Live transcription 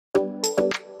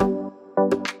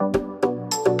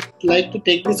like to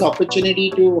take this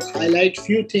opportunity to highlight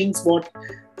few things what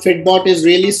Fitbot is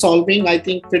really solving. I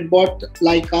think Fitbot,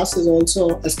 like us, is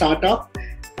also a startup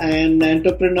and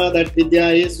entrepreneur that Vidya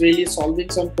is really solving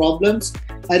some problems.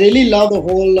 I really love the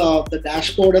whole the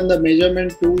dashboard and the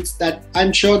measurement tools that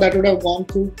I'm sure that would have gone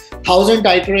through 1,000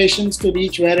 iterations to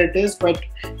reach where it is, but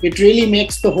it really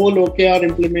makes the whole OKR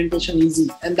implementation easy.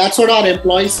 And that's what our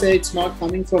employees say. It's not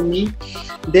coming from me.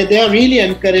 They are really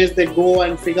encouraged. They go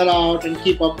and figure out and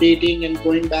keep updating and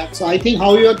going back. So I think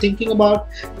how you're thinking about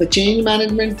the change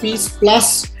management piece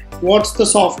plus what's the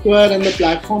software and the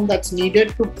platform that's needed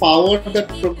to power that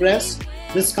progress,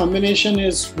 this combination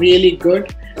is really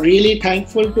good. Really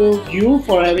thankful to you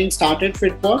for having started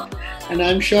Fitbot, and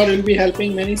I'm sure you'll be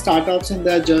helping many startups in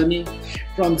their journey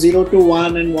from 0 to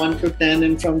 1 and 1 to 10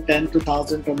 and from 10 to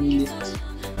 1,000 to millions.